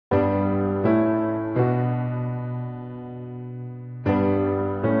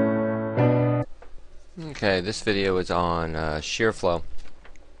Okay, this video is on shear flow.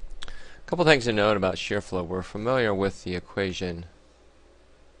 A couple things to note about shear flow. We're familiar with the equation.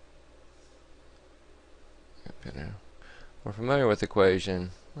 We're familiar with the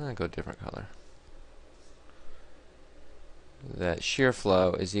equation. I'll go different color. That shear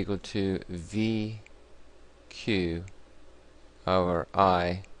flow is equal to VQ over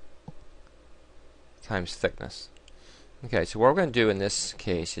I times thickness. Okay, so what we're going to do in this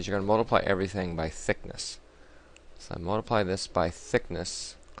case is you're going to multiply everything by thickness. So I multiply this by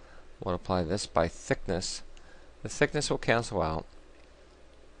thickness, multiply this by thickness. The thickness will cancel out,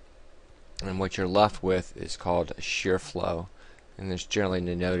 and what you're left with is called shear flow, and it's generally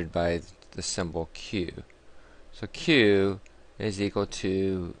denoted by the symbol Q. So Q is equal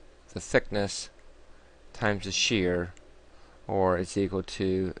to the thickness times the shear, or it's equal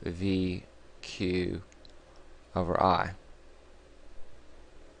to VQ over I.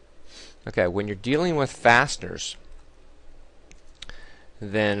 Okay, when you're dealing with fasteners,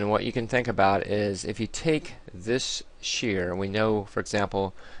 then what you can think about is if you take this shear, we know, for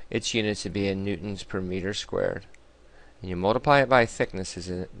example, its units to be in newtons per meter squared, and you multiply it by thickness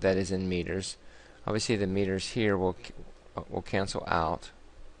that is in meters. Obviously the meters here will cancel out,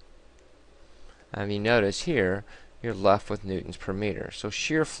 and you notice here you're left with newtons per meter. So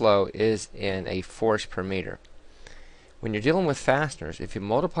shear flow is in a force per meter. When you're dealing with fasteners, if you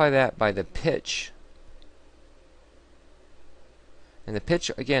multiply that by the pitch, and the pitch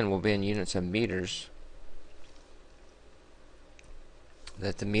again will be in units of meters,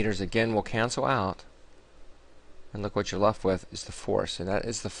 that the meters again will cancel out, and look what you're left with is the force, and that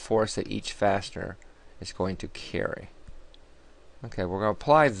is the force that each fastener is going to carry. Okay, we're going to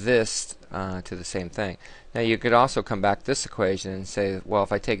apply this to the same thing. Now you could also come back to this equation and say, well,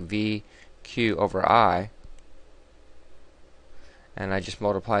 if I take VQ over I and I just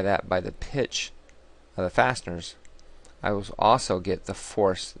multiply that by the pitch of the fasteners, I will also get the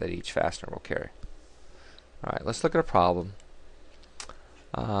force that each fastener will carry. Alright, let's look at a problem.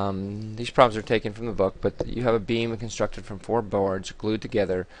 These problems are taken from the book, but you have a beam constructed from 4 boards glued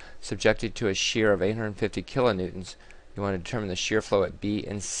together, subjected to a shear of 850 kilonewtons. You want to determine the shear flow at B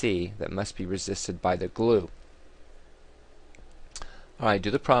and C that must be resisted by the glue. Alright,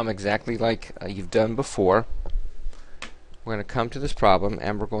 do the problem exactly like you've done before. We're going to come to this problem,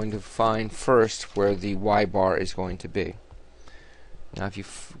 and we're going to find first where the Y bar is going to be. Now if you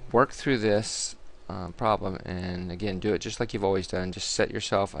work through this problem, and again do it just like you've always done, just set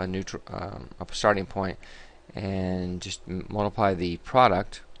yourself a neutral a starting point and just multiply the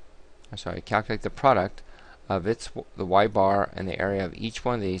product, calculate the product of the Y bar and the area of each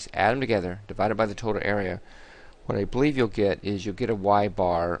one of these, add them together, divided by the total area. What I believe you'll get is you'll get a Y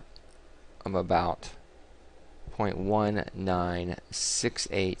bar of about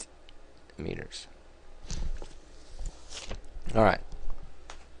 0.1968 meters. Alright,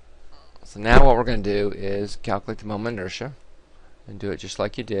 so now what we're going to do is calculate the moment of inertia, and do it just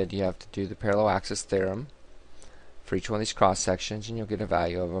like you did. You have to do the parallel axis theorem for each one of these cross sections, and you'll get a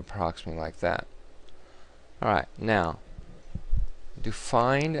value of approximately like that. Alright, now to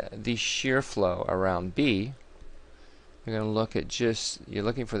find the shear flow around B, you're going to look at you're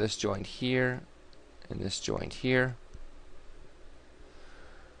looking for this joint here and this joint here.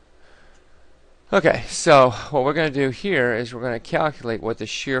 Okay, so what we're going to do here is we're going to calculate what the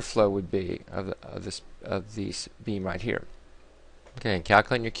shear flow would be of this beam right here. Okay, and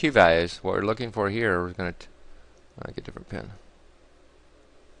calculating your Q values, what we're looking for here, we're going to get a different pen.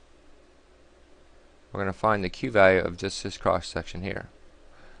 We're going to find the Q value of just this cross section here.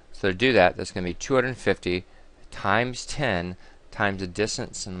 So to do that, that's going to be 250 times 10 times the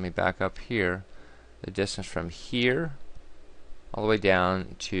distance, and let me back up here, the distance from here all the way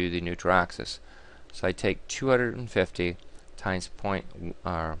down to the neutral axis. So I take 250 times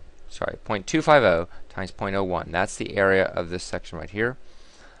 0.250 times 0.01. That's the area of this section right here.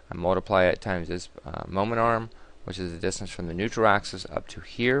 I multiply it times this moment arm, which is the distance from the neutral axis up to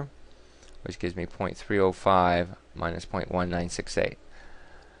here, which gives me 0.305 minus 0.1968.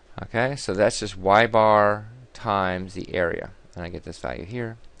 Okay, so that's just Y bar times the area, and I get this value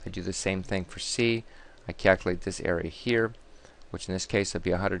here. I do the same thing for C. I calculate this area here, which in this case would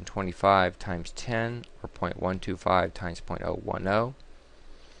be 125 times 10, or 0.125 times 0.010.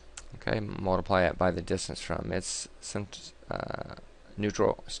 Okay, multiply it by the distance from its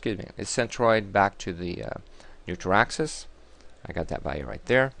centroid back to the neutral axis. I got that value right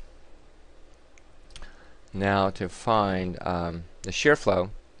there. Now to find the shear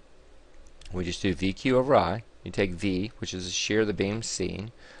flow, we just do VQ over I. You take V, which is the shear of the beam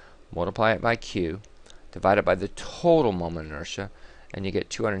seen, multiply it by Q, divide it by the total moment inertia, and you get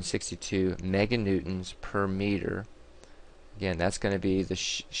 262 meganewtons per meter. Again, that's going to be the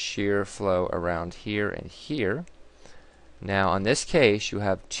shear flow around here and here. Now, on this case, you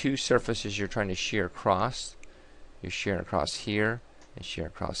have two surfaces you're trying to shear across. You're shearing across here and shear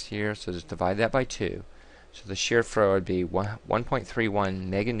across here, so just divide that by 2. So the shear flow would be 1.31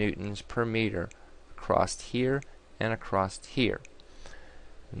 meganewtons per meter across here and across here.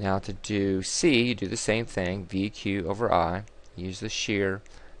 Now to do C, you do the same thing, VQ over I. Use the shear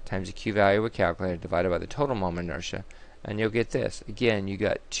times the Q value we calculated divided by the total moment inertia, and you'll get this. Again, you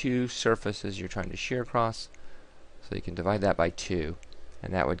got two surfaces you're trying to shear across, so you can divide that by 2,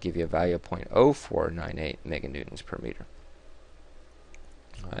 and that would give you a value of 0.0498 meganewtons per meter.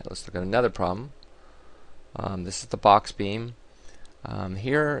 Alright, let's look at another problem. This is the box beam.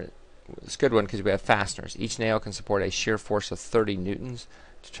 Here, it's a good one because we have fasteners. Each nail can support a shear force of 30 newtons.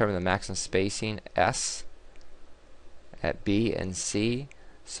 Determine the maximum spacing S at B and C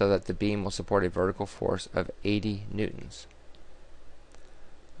so that the beam will support a vertical force of 80 newtons.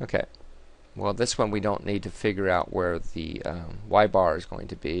 Okay, well this one we don't need to figure out where the Y bar is going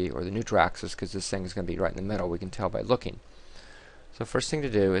to be or the neutral axis because this thing is going to be right in the middle. We can tell by looking. So first thing to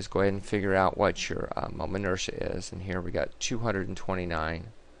do is go ahead and figure out what your moment inertia is, and here we got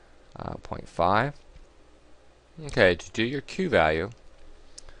 229.5. Okay, to do your Q value,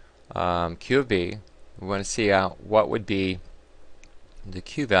 Q of B, we want to see out what would be the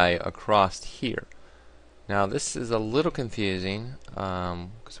Q value across here. Now this is a little confusing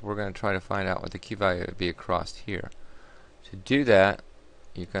because we're going to try to find out what the Q value would be across here. To do that,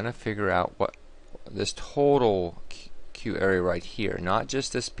 you're going to figure out what this total Q area right here, not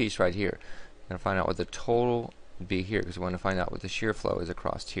just this piece right here. You're going to find out what the total would be here because we want to find out what the shear flow is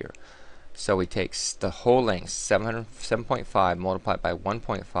across here. So we take the whole length, 7.5, multiply it by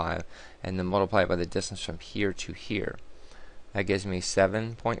 1.5, and then multiply it by the distance from here to here. That gives me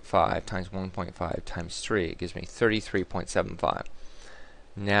 7.5 times 1.5 times 3. It gives me 33.75.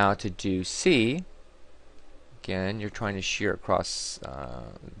 Now to do C, again, you're trying to shear across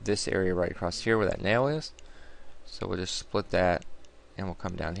this area right across here where that nail is. So we'll just split that, and we'll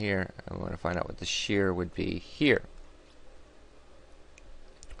come down here, and we want to find out what the shear would be here.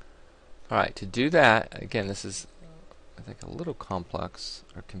 Alright, to do that, again, this is, I think, a little complex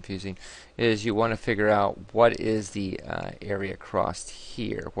or confusing, is you want to figure out what is the area across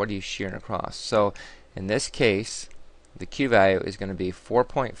here. What are you shearing across? So in this case, the Q value is going to be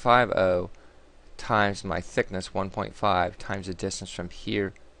 4.50 times my thickness, 1.5, times the distance from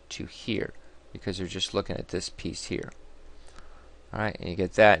here to here, because you're just looking at this piece here. Alright, and you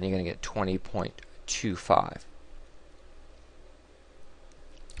get that, and you're going to get 20.25.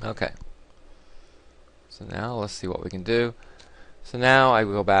 Okay. So now let's see what we can do. So now I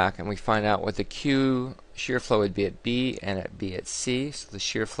go back and we find out what the Q shear flow would be at B and at B at C. So the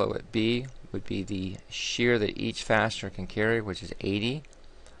shear flow at B would be the shear that each fastener can carry, which is 80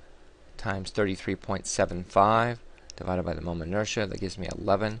 times 33.75 divided by the moment inertia. That gives me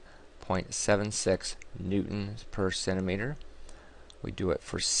 11.76 newtons per centimeter. We do it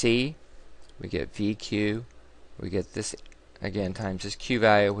for C. We get VQ. We get this again times this Q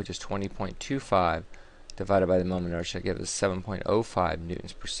value, which is 20.25. divided by the moment inertia gives us 7.05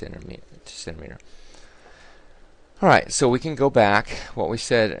 newtons per centimeter. Alright, so we can go back what we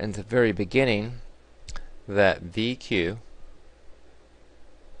said in the very beginning, that VQ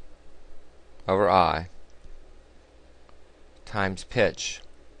over I times pitch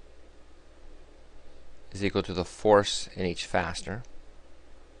is equal to the force in each fastener.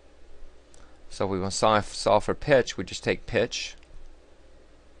 So if we want to solve for pitch, we just take pitch.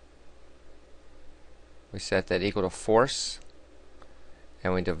 We set that equal to force,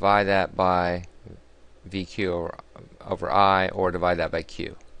 and we divide that by VQ over I, or divide that by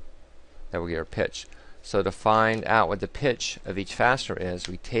Q. That will get our pitch. So to find out what the pitch of each fastener is,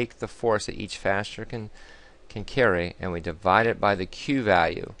 we take the force that each fastener can carry, and we divide it by the Q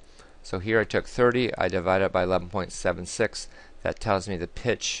value. So here I took 30, I divide it by 11.76. That tells me the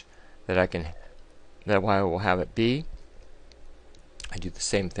pitch that I will have at B. I do the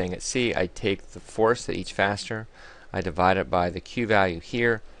same thing at C. I take the force at each fastener, I divide it by the Q value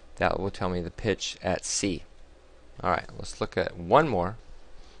here. That will tell me the pitch at C. Alright, let's look at one more.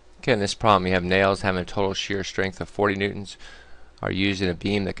 Okay, in this problem you have nails having a total shear strength of 40 newtons are used in a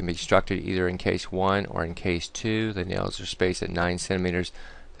beam that can be constructed either in case 1 or in case 2. The nails are spaced at 9 centimeters.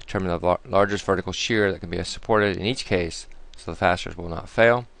 Determine the largest vertical shear that can be supported in each case so the fasteners will not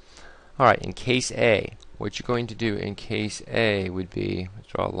fail. Alright, in case A, what you're going to do in case A would be, let's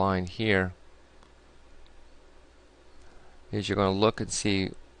draw a line here, is you're going to look and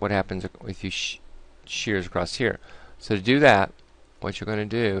see what happens if you shears across here. So to do that, what you're going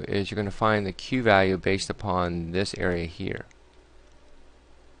to do is you're going to find the Q value based upon this area here.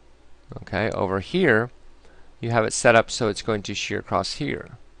 Okay, over here you have it set up so it's going to shear across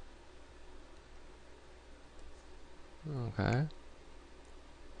here. Okay.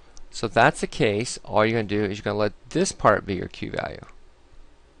 So if that's the case, all you're going to do is you're going to let this part be your Q value.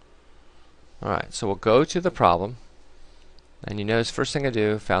 Alright, so we'll go to the problem, and you notice first thing I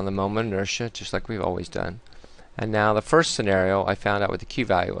do, found the moment of inertia just like we've always done. And now the first scenario, I found out what the Q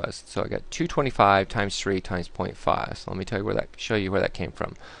value was. So I got 225 times 3 times 0.5. So let me tell you show you where that came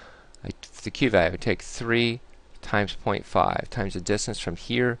from. The Q value, I take 3 times 0.5 times the distance from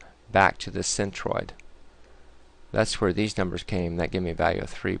here back to the centroid. That's where these numbers came. That gave me a value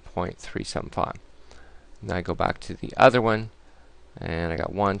of 3.375. Now I go back to the other one, and I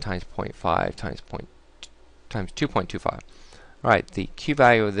got 1 times 0.5 times 2.25. Alright, the Q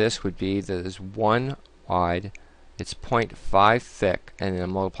value of this would be that is 1 wide, it's 0.5 thick, and then I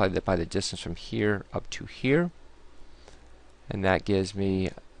multiply that by the distance from here up to here, and that gives me,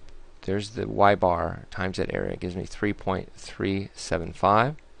 there's the Y bar times that area, it gives me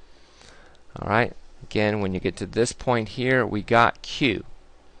 3.375. Alright, again, when you get to this point here, we got Q.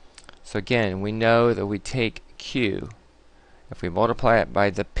 So again, we know that we take Q. If we multiply it by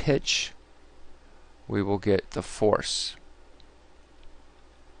the pitch, we will get the force.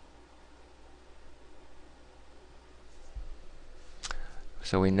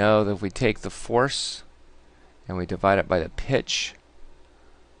 So we know that if we take the force and we divide it by the pitch,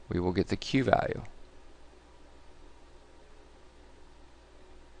 we will get the Q value.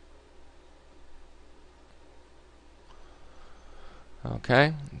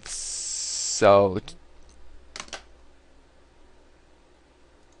 Okay, so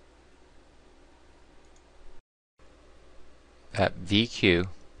that VQ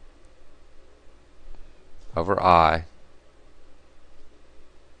over I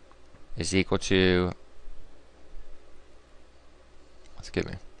is equal to,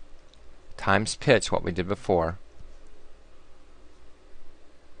 times pitch, what we did before,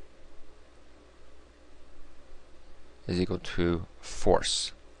 is equal to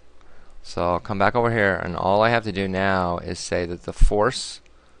force. So I'll come back over here, and all I have to do now is say that the force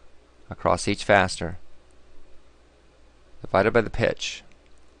across each fastener divided by the pitch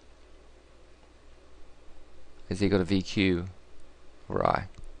is equal to VQ over I.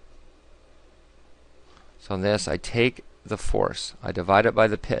 So in this, I take the force, I divide it by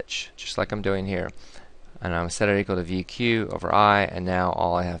the pitch, just like I'm doing here, and I'm set it equal to VQ over I, and now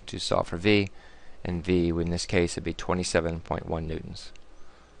all I have to solve for V, and V, in this case, would be 27.1 newtons.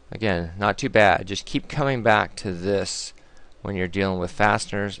 Again, not too bad. Just keep coming back to this when you're dealing with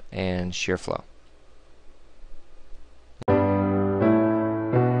fasteners and shear flow.